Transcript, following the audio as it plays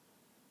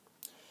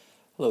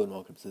Hello and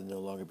welcome to the No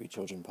Longer Be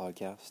Children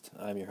podcast.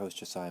 I'm your host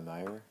Josiah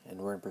Meyer, and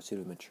we're in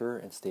pursuit of a mature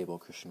and stable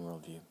Christian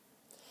worldview.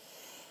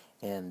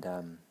 And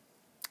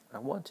I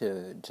want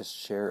to just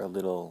share a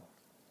little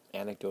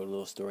anecdote, a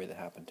little story that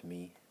happened to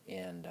me,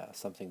 and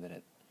something that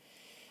it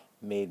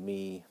made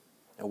me,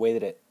 a way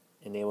that it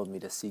enabled me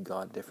to see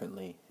God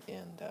differently,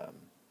 and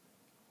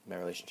my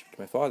relationship to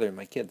my father and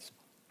my kids.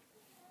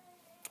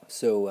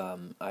 So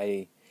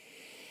I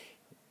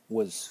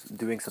was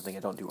doing something I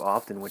don't do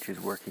often, which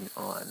is working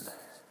on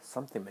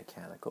something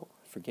mechanical.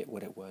 I forget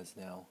what it was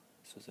now.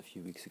 This was a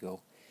few weeks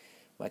ago.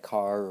 My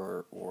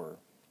car or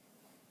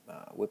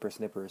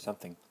whippersnipper or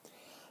something.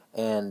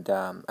 And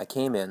I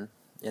came in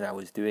and I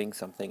was doing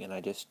something, and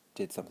I just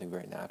did something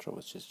very natural,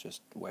 which is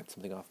just wiped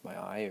something off my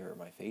eye or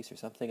my face or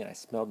something, and I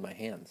smelled my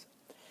hands.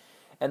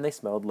 And they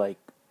smelled like,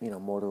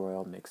 motor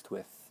oil mixed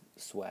with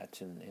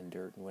sweat and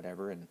dirt and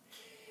whatever, and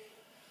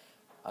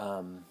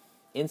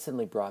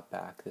instantly brought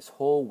back this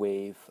whole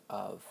wave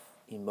of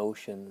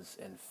emotions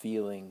and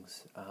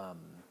feelings,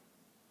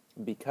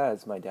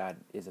 because my dad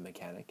is a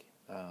mechanic,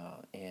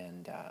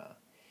 and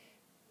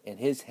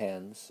his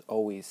hands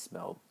always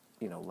smelled,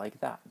 like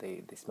that.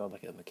 They smelled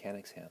like a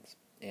mechanic's hands.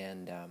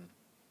 And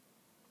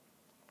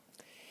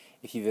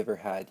if you've ever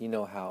had,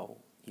 how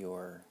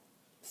your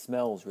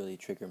smells really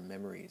trigger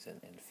memories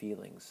and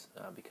feelings,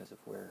 because of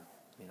where,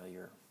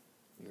 your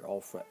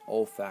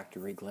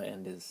olfactory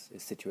gland is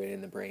situated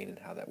in the brain and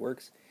how that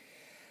works.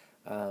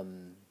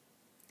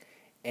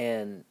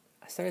 And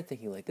I started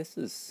thinking, like, this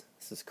is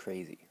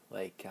crazy.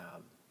 Like,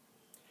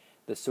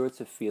 the sorts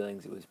of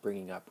feelings it was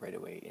bringing up right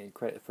away, and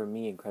for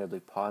me,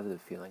 incredibly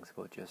positive feelings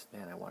about just,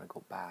 man, I want to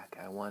go back.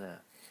 I want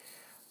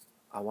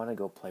to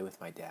go play with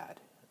my dad.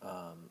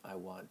 I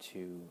want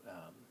to,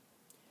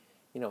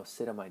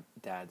 sit on my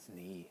dad's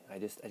knee. I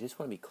just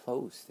want to be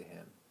close to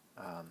him.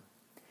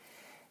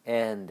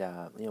 And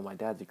my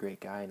dad's a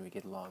great guy, and we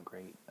get along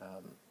great.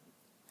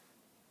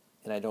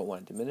 And I don't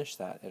want to diminish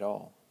that at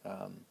all.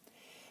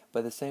 But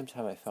at the same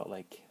time, I felt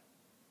like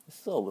this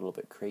is a little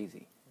bit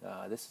crazy.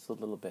 This is a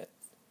little bit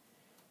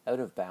out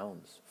of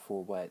bounds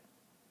for what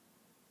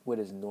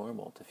is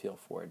normal to feel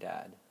for a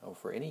dad or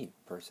for any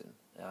person.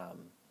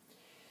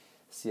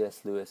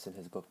 C.S. Lewis, in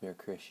his book Mere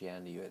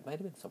Christianity, it might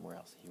have been somewhere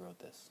else he wrote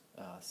this,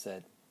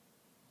 said,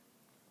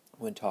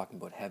 when talking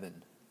about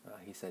heaven,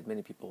 he said,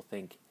 many people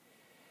think,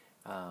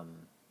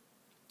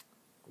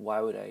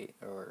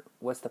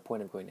 what's the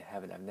point of going to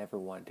heaven? I've never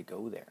wanted to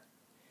go there.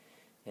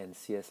 And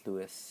C.S.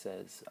 Lewis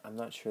says, I'm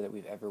not sure that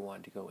we've ever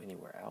wanted to go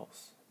anywhere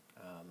else.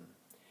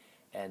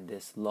 And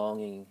this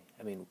longing,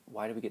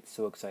 why do we get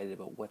so excited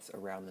about what's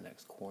around the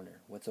next corner?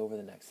 What's over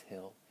the next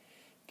hill?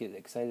 We get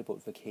excited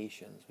about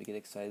vacations. We get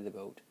excited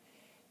about,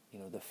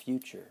 the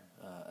future,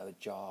 a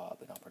job,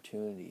 an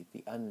opportunity,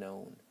 the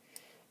unknown.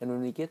 And when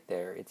we get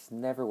there, it's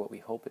never what we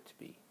hope it to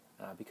be,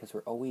 because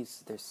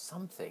there's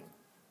something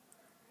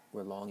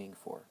we're longing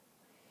for.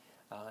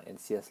 And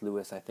C.S.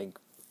 Lewis, I think,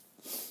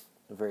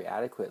 very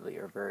adequately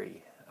or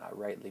very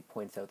rightly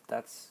points out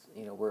that's,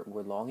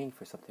 we're longing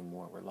for something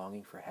more. We're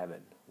longing for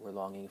heaven. We're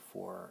longing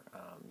for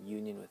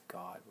union with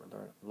God.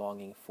 We're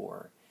longing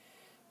for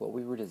what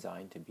we were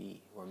designed to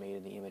be. We're made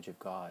in the image of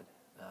God.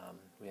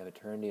 We have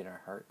eternity in our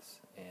hearts,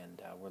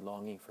 and we're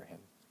longing for Him.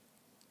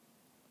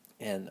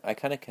 And I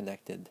kind of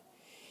connected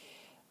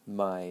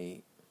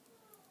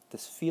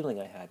this feeling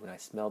I had when I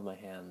smelled my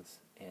hands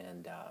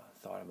and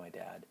thought of my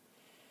dad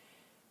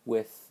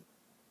with,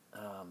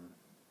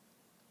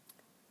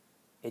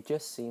 it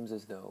just seems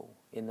as though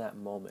in that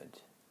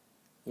moment,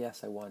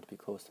 yes, I wanted to be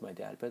close to my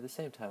dad, but at the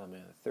same time, I'm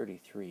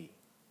 33,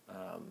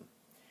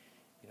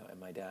 and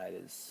my dad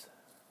is,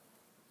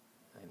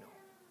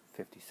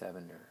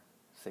 57 or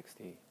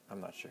 60. I'm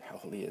not sure how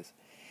old he is.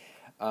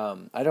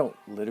 I don't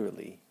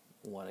literally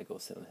want to go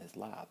sit on his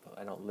lap.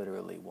 I don't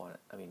literally want,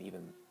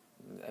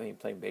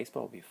 playing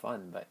baseball would be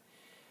fun, but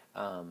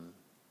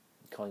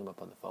calling him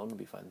up on the phone would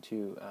be fun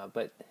too.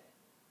 But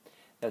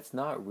that's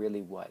not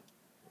really what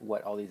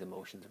all these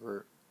emotions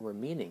were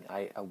meaning.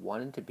 I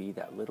wanted to be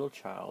that little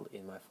child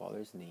in my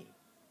father's knee,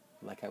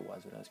 like I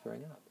was when I was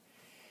growing up.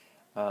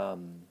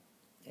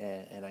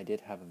 And I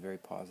did have a very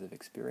positive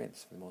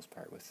experience for the most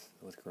part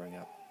with growing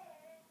up.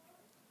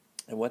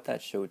 And what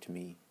that showed to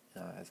me,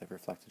 as I've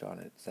reflected on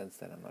it since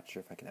then, I'm not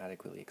sure if I can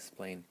adequately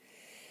explain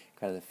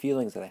kind of the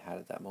feelings that I had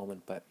at that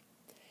moment, but,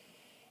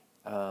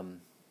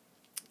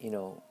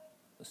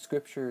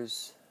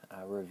 scriptures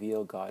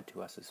reveal God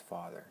to us as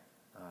Father.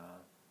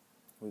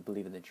 We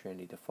believe in the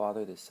Trinity, the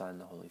Father, the Son,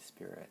 the Holy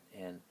Spirit.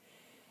 And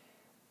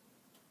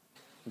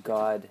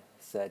God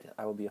said,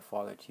 I will be a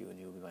father to you, and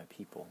you will be my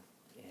people.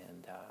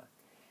 And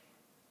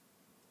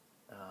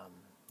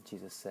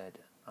Jesus said,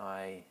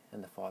 I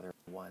and the Father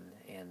are one.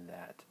 And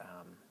that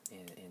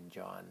in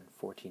John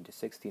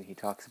 14-16, he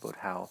talks about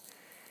how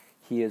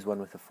he is one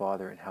with the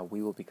Father and how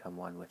we will become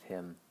one with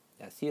him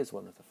as he is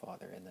one with the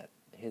Father, and that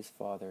his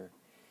Father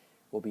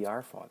will be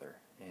our Father.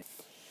 And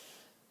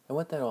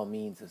what that all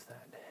means is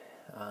that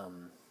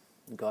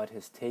God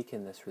has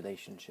taken this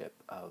relationship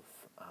of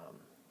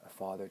a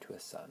father to a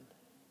son,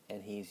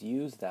 and he's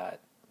used that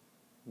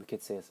we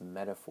could say as a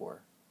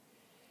metaphor,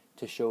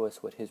 to show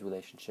us what his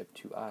relationship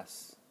to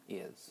us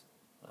is,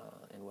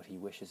 and what he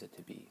wishes it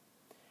to be.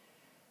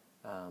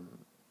 Um,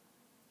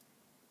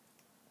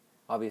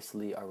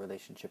 Obviously, our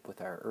relationship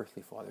with our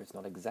earthly father is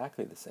not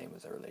exactly the same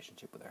as our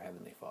relationship with our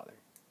heavenly Father.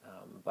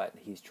 But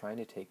he's trying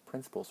to take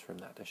principles from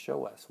that to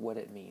show us what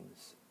it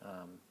means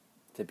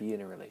to be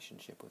in a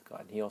relationship with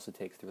God. And he also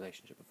takes the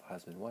relationship of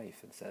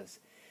husband-wife and says,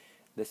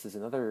 this is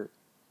another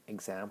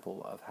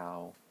example of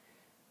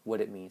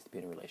what it means to be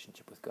in a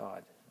relationship with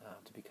God,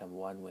 to become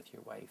one with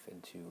your wife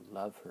and to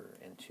love her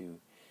and to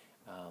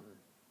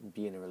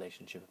be in a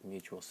relationship of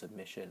mutual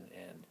submission,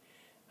 and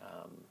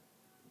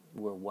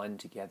we're one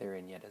together,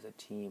 and yet as a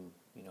team,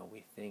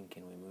 we think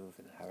and we move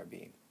and have our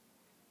being.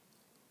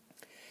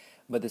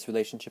 But this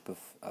relationship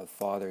of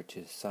father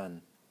to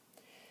son,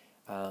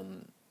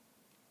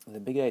 the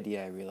big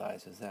idea I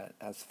realize is that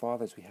as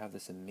fathers we have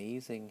this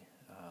amazing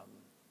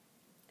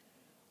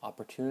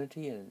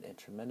opportunity and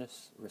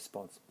tremendous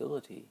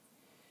responsibility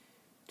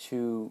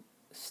to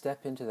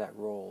step into that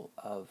role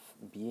of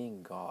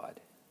being God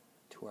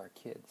to our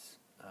kids.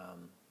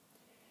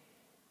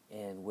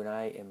 And when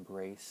I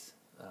embrace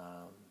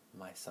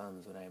my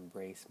sons, when I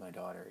embrace my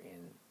daughter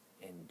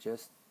and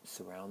just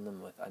surround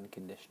them with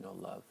unconditional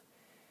love,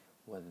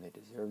 whether they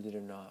deserved it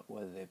or not,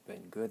 whether they've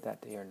been good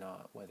that day or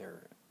not,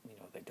 whether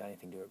they've done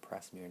anything to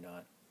impress me or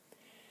not,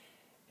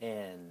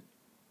 and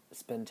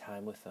spend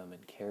time with them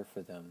and care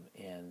for them,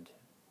 and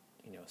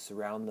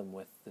surround them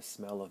with the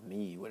smell of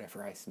me,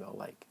 whatever I smell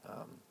like.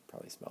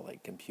 Probably smell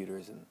like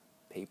computers and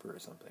paper or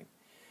something.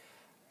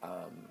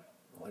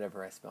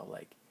 Whatever I smell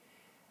like.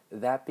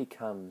 That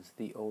becomes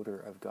the odor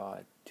of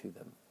God to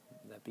them.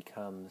 That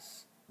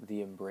becomes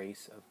the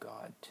embrace of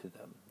God to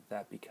them.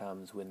 That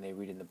becomes when they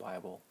read in the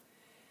Bible,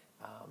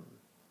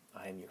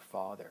 I am your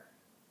Father.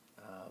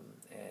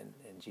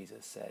 And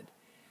Jesus said,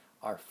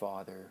 our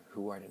Father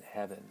who art in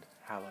heaven,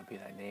 hallowed be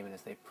thy name. And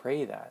as they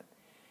pray that,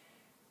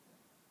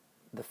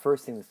 the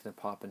first thing that's going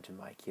to pop into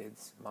my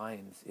kids'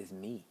 minds is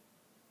me,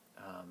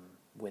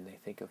 when they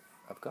think of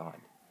God.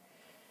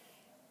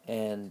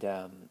 And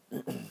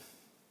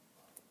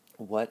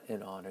what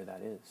an honor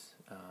that is.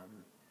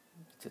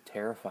 It's a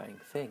terrifying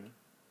thing,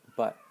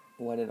 but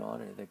what an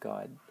honor that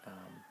God,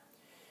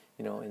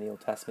 in the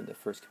Old Testament, the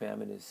first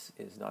commandment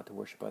is not to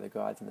worship other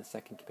gods, and the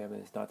second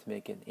commandment is not to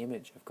make an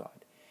image of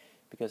God,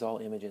 because all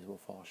images will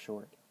fall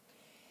short.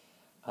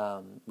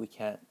 We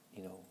can't,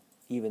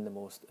 even the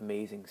most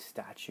amazing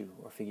statue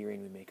or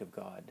figurine we make of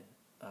God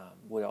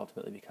would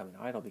ultimately become an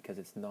idol, because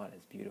it's not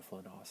as beautiful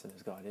and awesome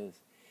as God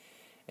is.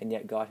 And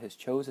yet God has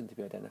chosen to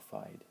be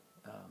identified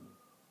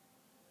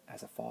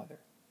as a father.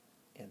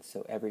 And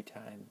so every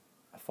time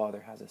a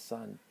father has a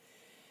son,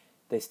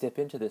 they step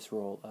into this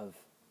role of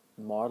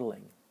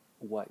modeling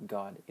what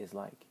God is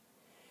like.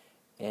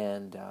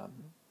 And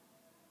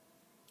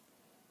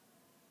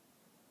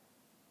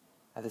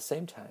at the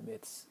same time,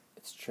 it's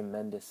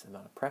tremendous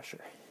amount of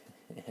pressure.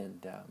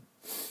 And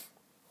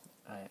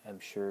I'm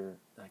sure,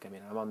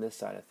 I'm on this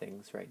side of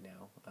things right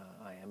now.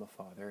 I am a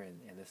father,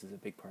 and this is a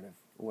big part of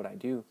what I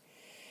do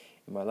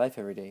in my life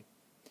every day.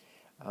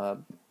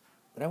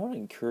 But I want to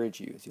encourage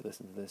you as you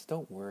listen to this,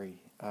 don't worry.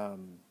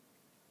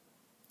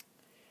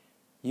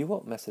 You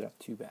won't mess it up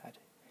too bad.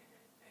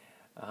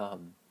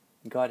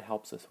 God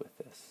helps us with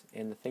this.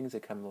 And the things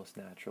that come most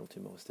natural to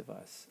most of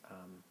us,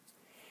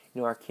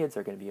 our kids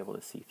are going to be able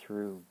to see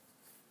through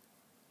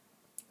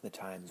the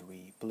times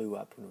we blew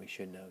up when we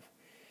shouldn't have,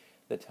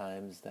 the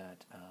times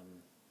that,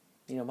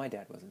 my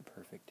dad wasn't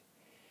perfect.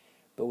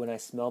 But when I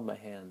smelled my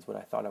hands, what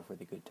I thought of were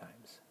the good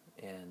times.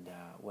 And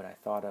what I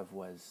thought of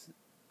was,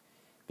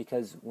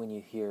 because when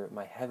you hear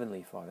my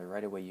heavenly Father,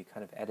 right away you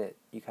kind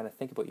of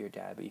think about your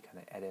dad, but you kind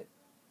of edit.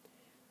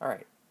 All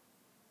right,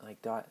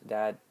 like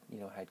Dad,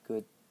 had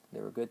good,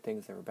 there were good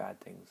things, there were bad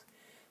things.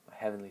 My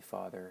heavenly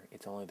Father,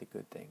 it's only the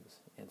good things.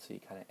 And so you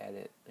kind of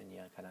edit and you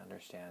kind of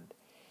understand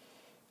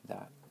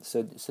that.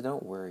 So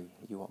don't worry,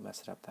 you won't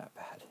mess it up that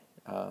bad.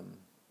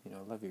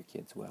 Love your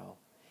kids well.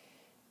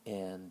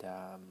 And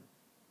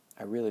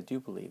I really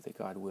do believe that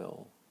God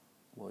will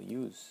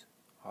use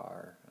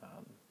our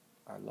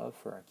love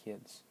for our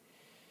kids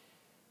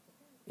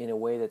in a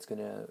way that's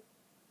gonna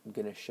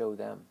show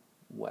them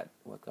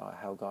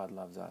how God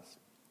loves us.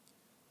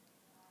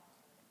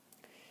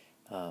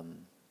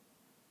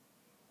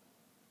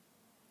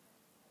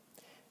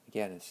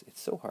 Again, it's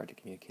so hard to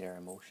communicate our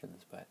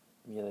emotions, but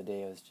the other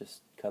day I was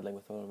just cuddling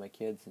with one of my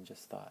kids and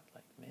just thought,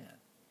 man,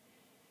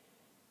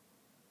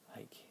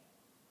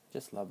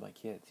 just love my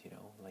kids,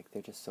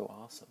 they're just so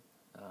awesome.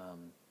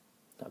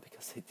 Not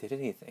because they did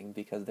anything,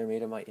 because they're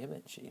made in my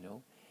image,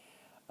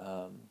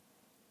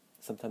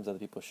 Sometimes other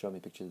people show me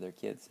pictures of their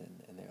kids,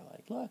 and they're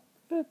like, look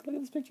at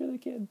this picture of the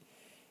kid.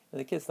 And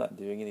the kid's not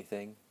doing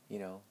anything,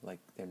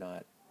 they're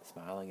not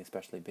smiling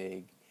especially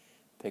big,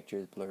 the picture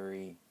is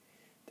blurry,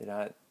 they're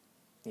not,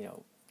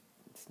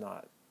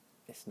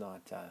 it's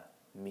not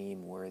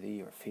meme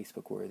worthy or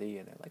Facebook worthy,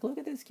 and they're like, look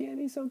at this kid,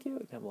 he's so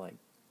cute. And I'm like,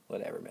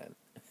 whatever, man.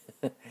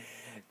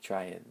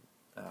 Try and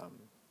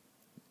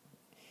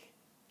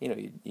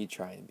you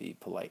try and be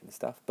polite and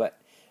stuff. But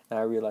now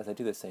I realize I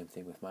do the same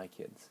thing with my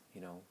kids.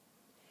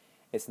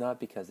 It's not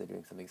because they're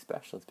doing something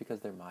special. It's because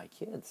they're my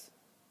kids.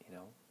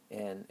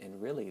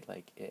 And really,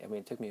 like, I mean,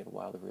 it took me a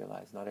while to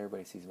realize not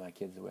everybody sees my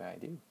kids the way I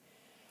do.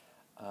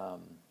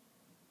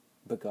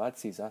 But God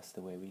sees us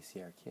the way we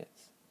see our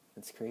kids.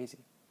 It's crazy.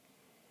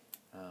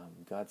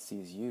 God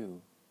sees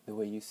you the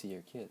way you see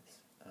your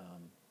kids.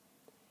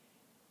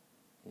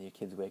 And your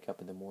kids wake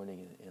up in the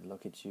morning and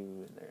look at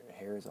you, and their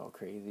hair is all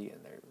crazy,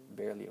 and they're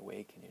barely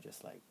awake, and you're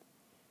just like,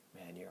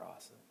 man, you're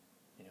awesome.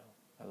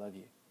 I love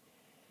you.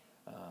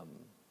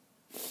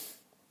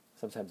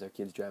 Sometimes our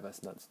kids drive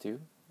us nuts too.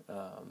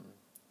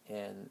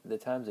 And the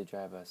times they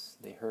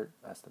hurt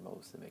us the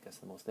most, they make us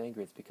the most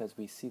angry, it's because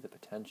we see the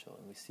potential,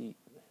 and we see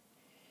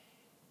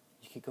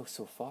you could go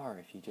so far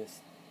if you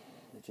just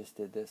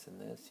did this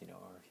and this,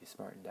 or if you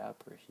smartened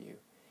up, or if you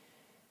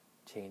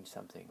change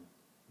something.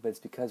 But it's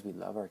because we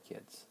love our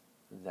kids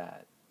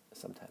that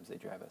sometimes they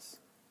drive us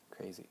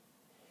crazy.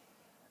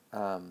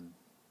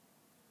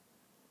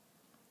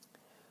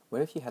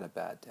 What if you had a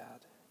bad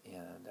dad,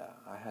 and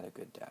I had a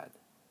good dad?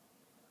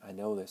 I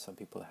know there's some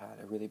people that had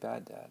a really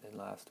bad dad, and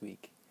last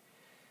week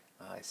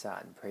I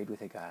sat and prayed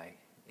with a guy,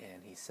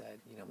 and he said,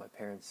 my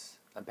parents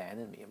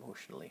abandoned me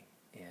emotionally,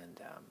 and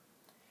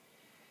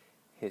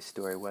his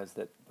story was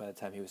that by the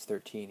time he was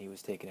 13, he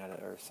was taken out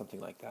of, or something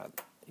like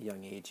that, a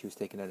young age, he was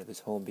taken out of his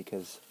home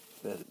because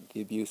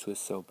the abuse was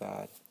so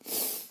bad.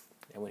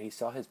 And when he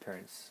saw his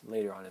parents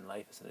later on in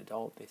life as an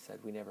adult, they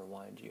said, we never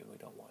wanted you, and we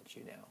don't want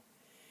you now.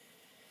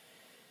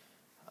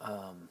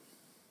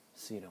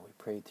 So, we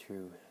prayed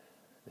through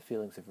the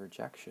feelings of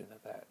rejection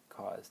that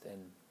caused.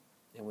 And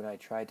when I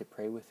tried to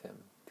pray with him,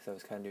 because I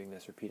was kind of doing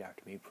this repeat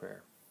after me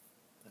prayer,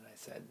 and I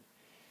said,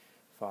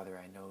 Father,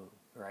 I know,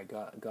 or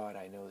God,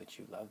 I know that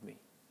you love me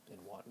and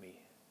want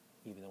me,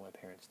 even though my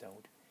parents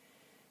don't.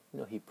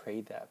 He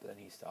prayed that, but then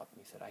he stopped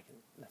and he said,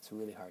 that's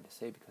really hard to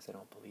say because I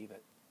don't believe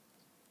it.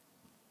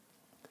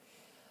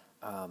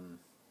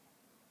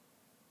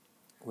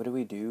 What do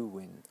we do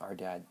when our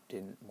dad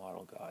didn't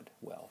model God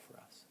well for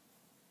us?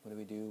 What do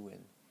we do when,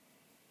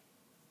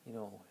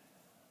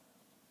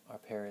 our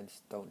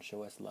parents don't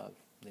show us love?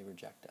 They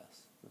reject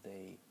us.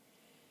 They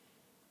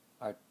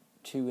are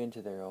too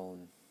into their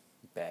own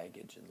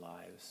baggage and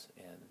lives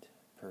and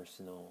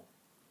personal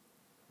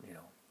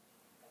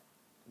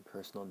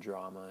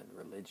drama and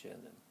religion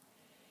and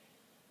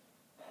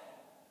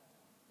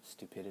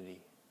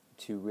stupidity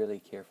to really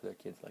care for their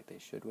kids like they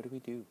should. What do we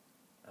do?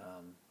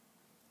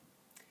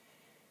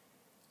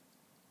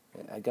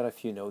 I got a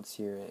few notes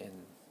here,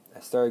 and I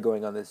started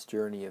going on this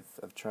journey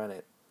of trying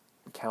to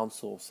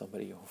counsel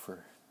somebody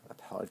over a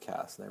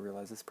podcast, and I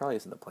realized this probably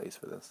isn't the place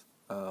for this.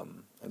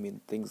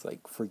 Things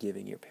like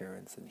forgiving your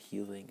parents and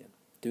healing and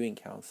doing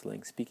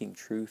counseling, speaking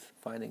truth,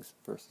 finding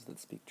verses that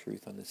speak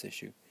truth on this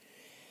issue.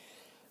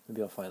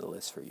 Maybe I'll find a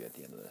list for you at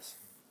the end of this.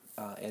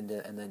 And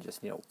then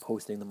just,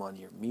 posting them on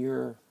your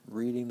mirror,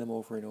 reading them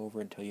over and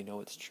over until you know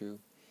it's true.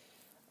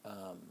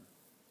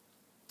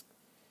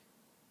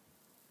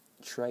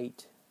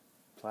 Trite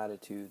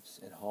platitudes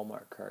and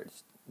Hallmark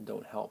cards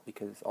don't help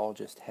because it's all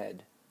just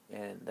head,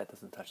 and that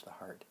doesn't touch the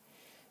heart.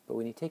 But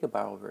when you take a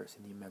Bible verse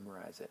and you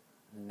memorize it,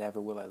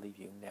 never will I leave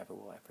you, never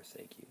will I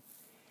forsake you,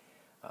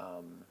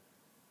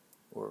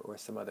 or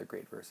some other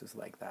great verses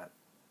like that.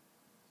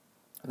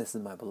 This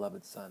is my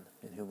beloved Son,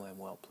 in whom I am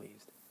well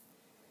pleased.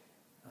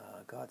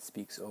 God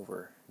speaks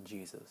over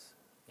Jesus,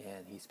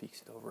 and he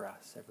speaks it over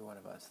us. Every one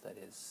of us that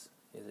is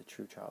a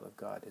true child of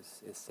God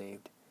is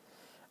saved.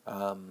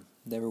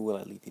 Never will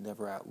I leave you,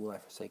 never will I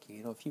forsake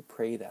you. If you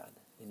pray that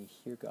and you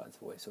hear God's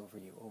voice over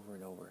you over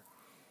and over,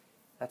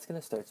 that's going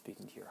to start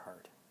speaking to your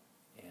heart.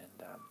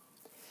 And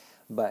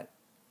but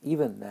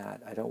even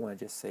that, I don't want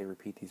to just say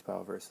repeat these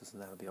Bible verses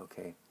and that'll be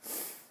okay.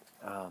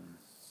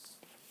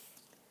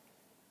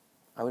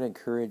 I would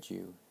encourage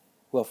you,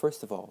 well,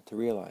 first of all, to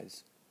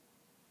realize,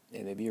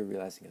 and maybe you're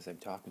realizing as I'm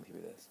talking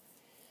through this,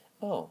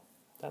 oh,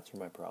 that's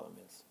where my problem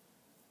is.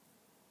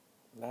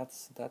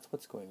 That's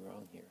what's going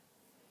wrong here.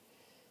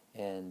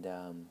 And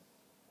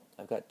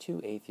I've got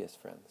 2 atheist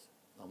friends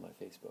on my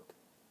Facebook,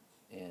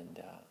 and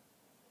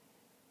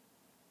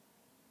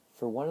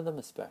for one of them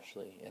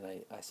especially, and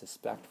I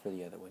suspect for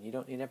the other one, you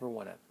never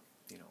want to,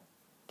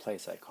 play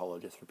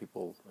psychologist for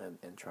people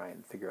and try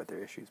and figure out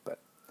their issues, but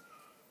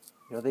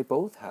they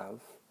both have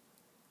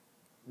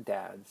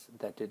dads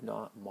that did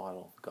not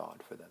model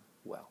God for them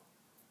well,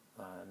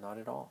 not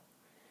at all.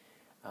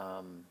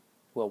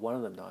 Well, one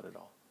of them not at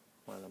all.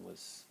 One of them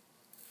was,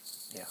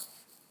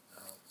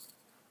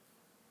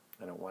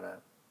 I don't want to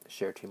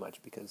share too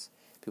much because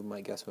people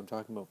might guess what I'm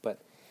talking about, but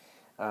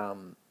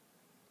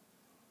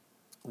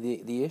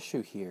the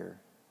issue here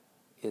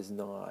is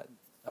not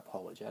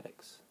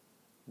apologetics.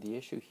 The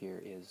issue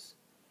here is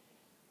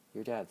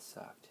your dad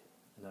sucked,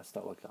 and that's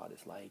not what God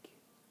is like.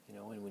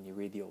 And when you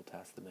read the Old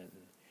Testament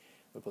and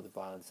about the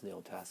violence in the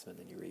Old Testament,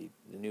 then you read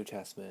the New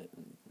Testament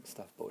and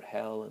stuff about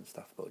hell and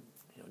stuff about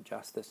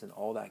justice, and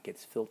all that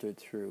gets filtered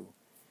through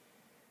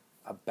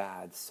a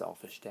bad,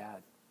 selfish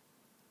dad.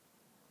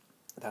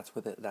 that's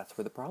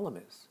where the problem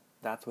is.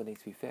 That's what needs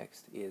to be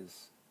fixed,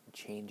 is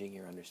changing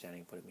your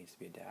understanding of what it means to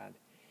be a dad.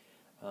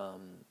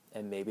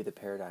 And maybe the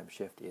paradigm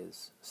shift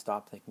is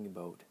stop thinking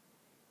about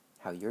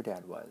how your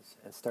dad was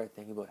and start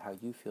thinking about how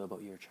you feel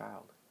about your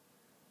child.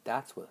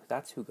 That's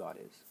who God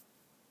is.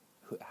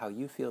 How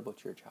you feel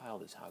about your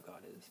child is how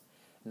God is,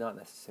 not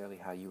necessarily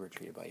how you were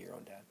treated by your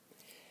own dad.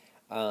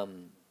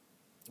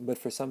 But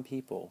for some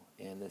people,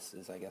 and this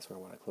is, I guess, where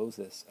I want to close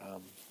this,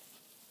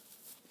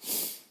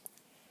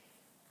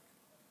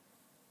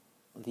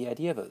 the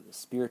idea of a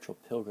spiritual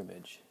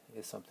pilgrimage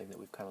is something that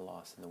we've kind of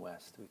lost in the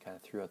West. We kind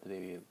of threw out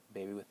the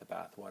baby with the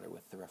bathwater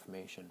with the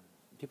Reformation.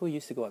 People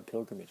used to go on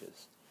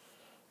pilgrimages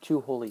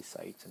to holy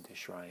sites and to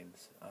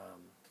shrines,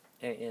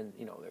 and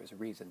there was a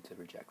reason to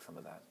reject some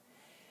of that.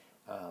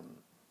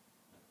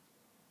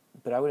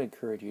 But I would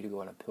encourage you to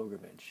go on a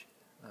pilgrimage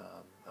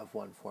of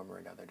one form or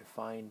another to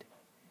find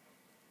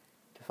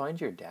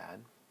your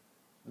dad,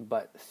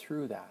 but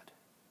through that,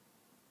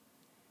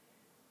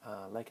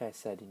 like I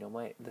said,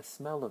 the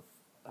smell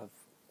of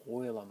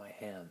oil on my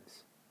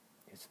hands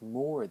is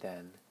more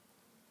than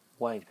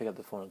wanting to pick up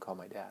the phone and call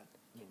my dad.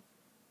 I mean,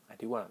 I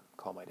do want to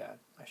call my dad.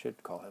 I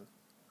should call him,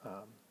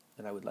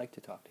 and I would like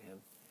to talk to him.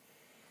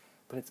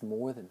 But it's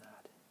more than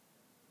that.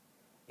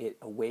 It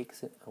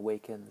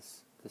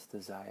awakens this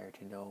desire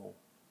to know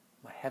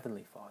my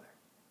Heavenly Father.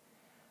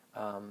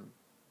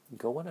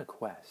 Go on a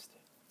quest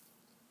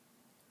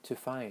to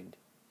find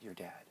your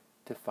dad,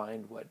 to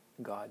find what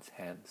God's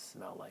hands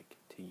smell like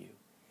to you.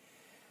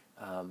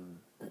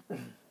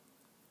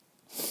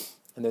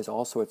 And there's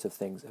all sorts of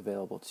things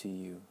available to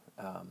you.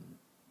 I'm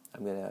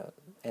going to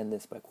end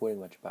this by quoting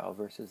a bunch of Bible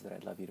verses that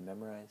I'd love you to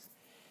memorize,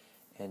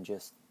 and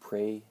just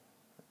pray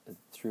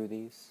through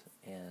these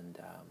and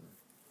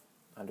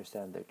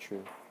understand their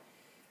truth.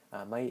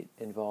 Might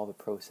involve a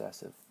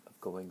process of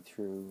going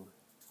through,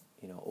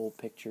 old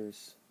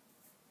pictures,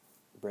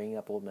 bringing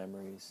up old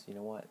memories. You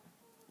know what?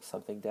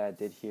 Something Dad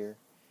did here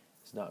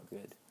is not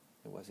good.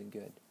 It wasn't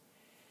good.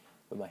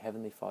 But my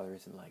Heavenly Father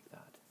isn't like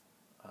that.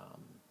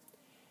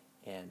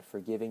 And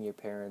forgiving your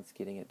parents,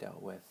 getting it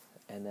dealt with,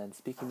 and then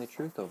speaking the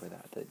truth over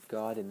that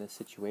God in this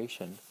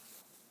situation,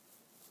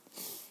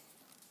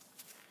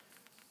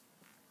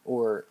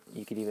 or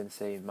you could even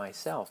say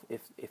myself,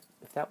 if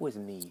that was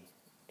me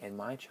and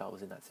my child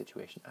was in that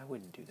situation, I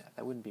wouldn't do that.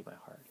 That wouldn't be my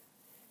heart.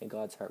 And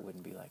God's heart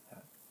wouldn't be like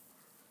that.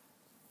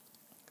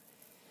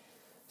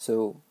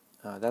 So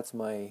that's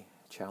my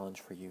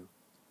challenge for you,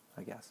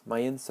 I guess. My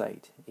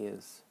insight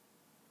is,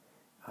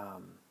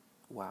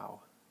 wow,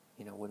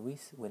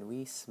 when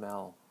we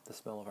smell the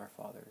smell of our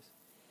fathers,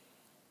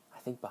 I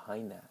think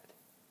behind that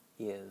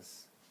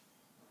is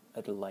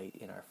a delight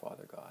in our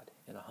Father God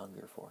and a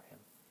hunger for Him.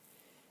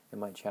 And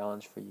my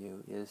challenge for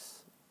you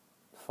is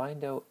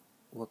find out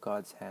what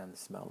God's hands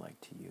smell like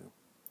to you.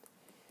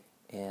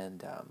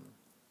 And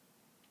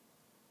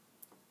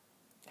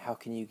how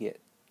can you get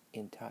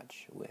in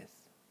touch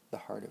with the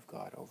heart of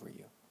God over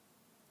you?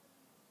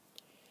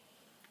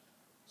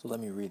 So let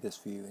me read this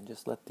for you and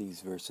just let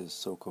these verses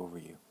soak over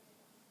you.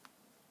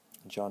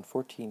 John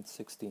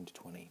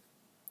 14:16-20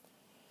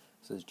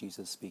 says,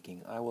 Jesus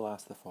speaking, I will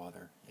ask the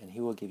Father, and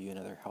He will give you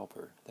another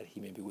helper, that He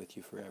may be with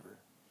you forever.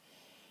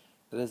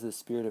 That is the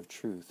Spirit of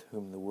truth,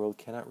 whom the world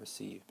cannot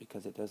receive,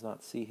 because it does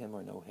not see Him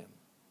or know Him.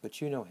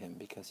 But you know Him,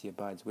 because He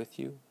abides with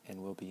you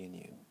and will be in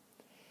you.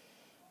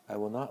 I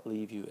will not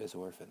leave you as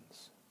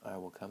orphans. I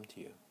will come to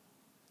you.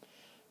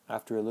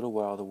 After a little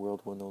while the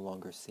world will no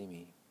longer see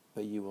me,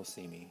 but you will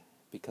see me.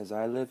 Because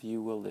I live,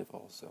 you will live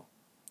also.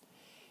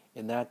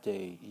 In that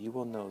day you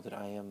will know that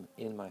I am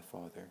in my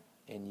Father,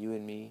 and you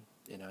in me,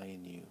 and I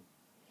in you.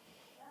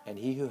 And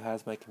he who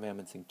has my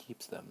commandments and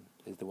keeps them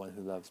is the one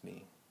who loves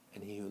me.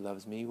 And he who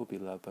loves me will be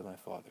loved by my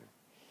Father.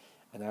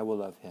 And I will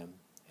love him,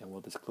 and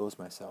will disclose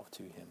myself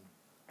to him.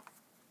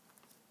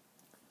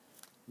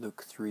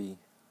 Luke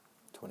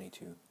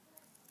 3:22.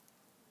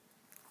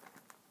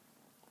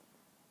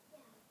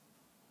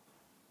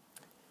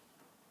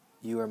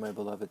 You are my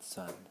beloved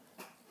Son.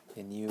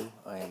 In you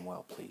I am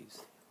well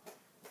pleased.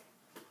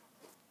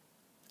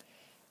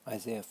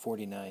 Isaiah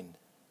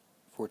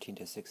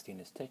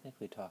 49:14-16 is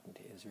technically talking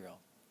to Israel.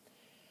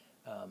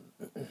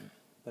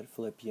 But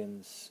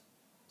Philippians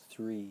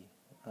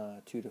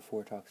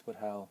 3:2-4 talks about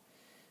how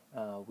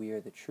we are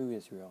the true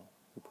Israel,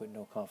 who put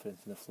no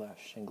confidence in the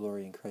flesh and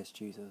glory in Christ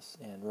Jesus.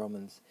 And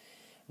Romans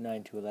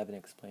 9-11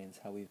 explains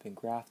how we've been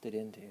grafted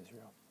into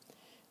Israel.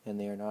 And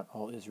they are not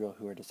all Israel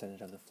who are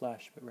descended of the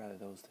flesh, but rather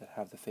those that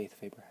have the faith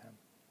of Abraham.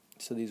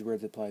 So these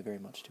words apply very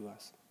much to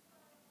us.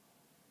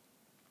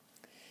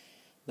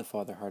 The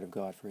Father heart of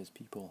God for his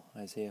people,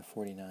 Isaiah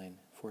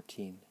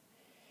 49:14.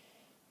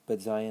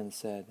 But Zion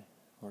said,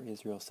 or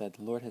Israel said,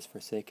 the Lord has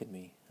forsaken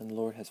me, and the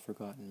Lord has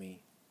forgotten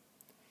me.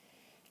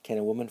 Can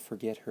a woman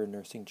forget her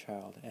nursing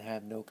child, and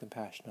have no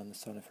compassion on the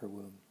son of her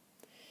womb?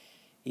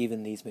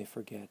 Even these may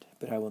forget,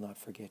 but I will not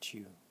forget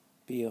you.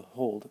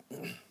 Behold,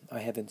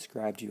 I have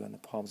inscribed you on the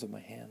palms of my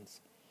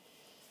hands.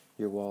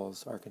 Your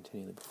walls are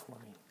continually before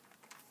me.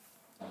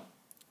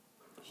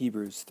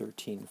 Hebrews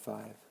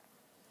 13:5.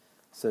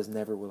 says,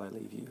 never will I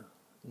leave you,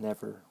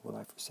 never will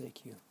I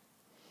forsake you.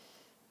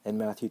 And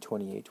Matthew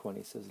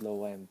 28:20 says,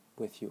 lo, I am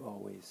with you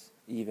always,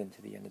 even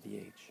to the end of the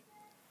age.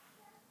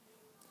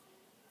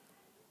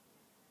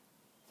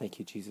 Thank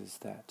you, Jesus,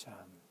 that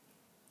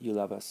you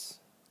love us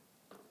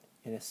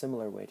in a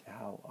similar way to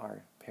how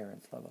our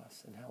parents love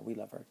us and how we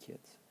love our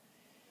kids.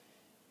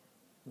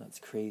 And that's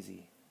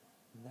crazy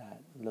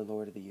that the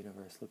Lord of the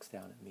universe looks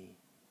down at me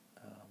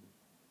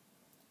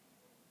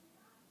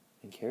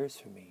and cares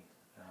for me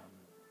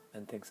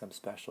and thinks I'm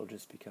special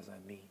just because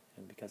I'm me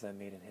and because I'm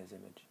made in His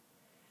image.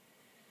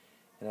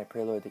 And I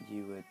pray, Lord, that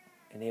you would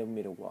enable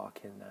me to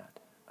walk in that,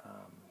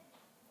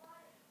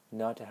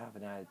 not to have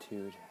an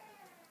attitude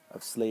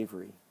of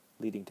slavery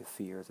leading to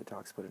fear, as it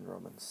talks about in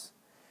Romans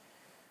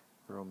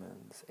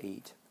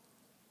 8,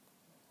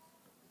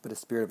 but a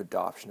spirit of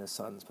adoption as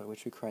sons, by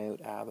which we cry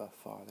out, Abba,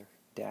 Father,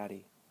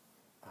 Daddy.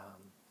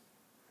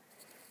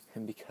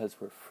 And because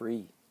we're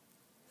free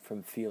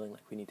from feeling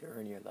like we need to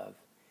earn your love,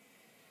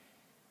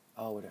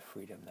 oh, what a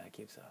freedom that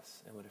gives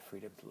us, and what a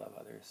freedom to love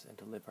others and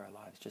to live our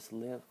lives. Just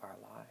live our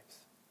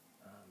lives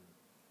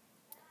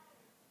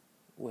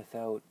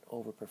without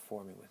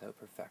overperforming, without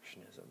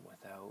perfectionism,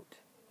 without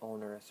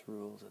onerous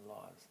rules and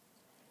laws.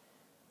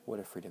 What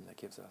a freedom that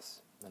gives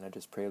us. And I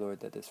just pray,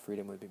 Lord, that this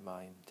freedom would be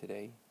mine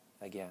today,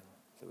 again,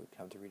 that we'd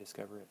come to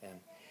rediscover it,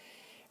 and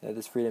that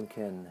this freedom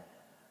can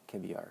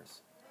be ours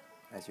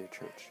as your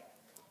church.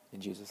 In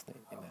Jesus' name,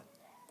 amen.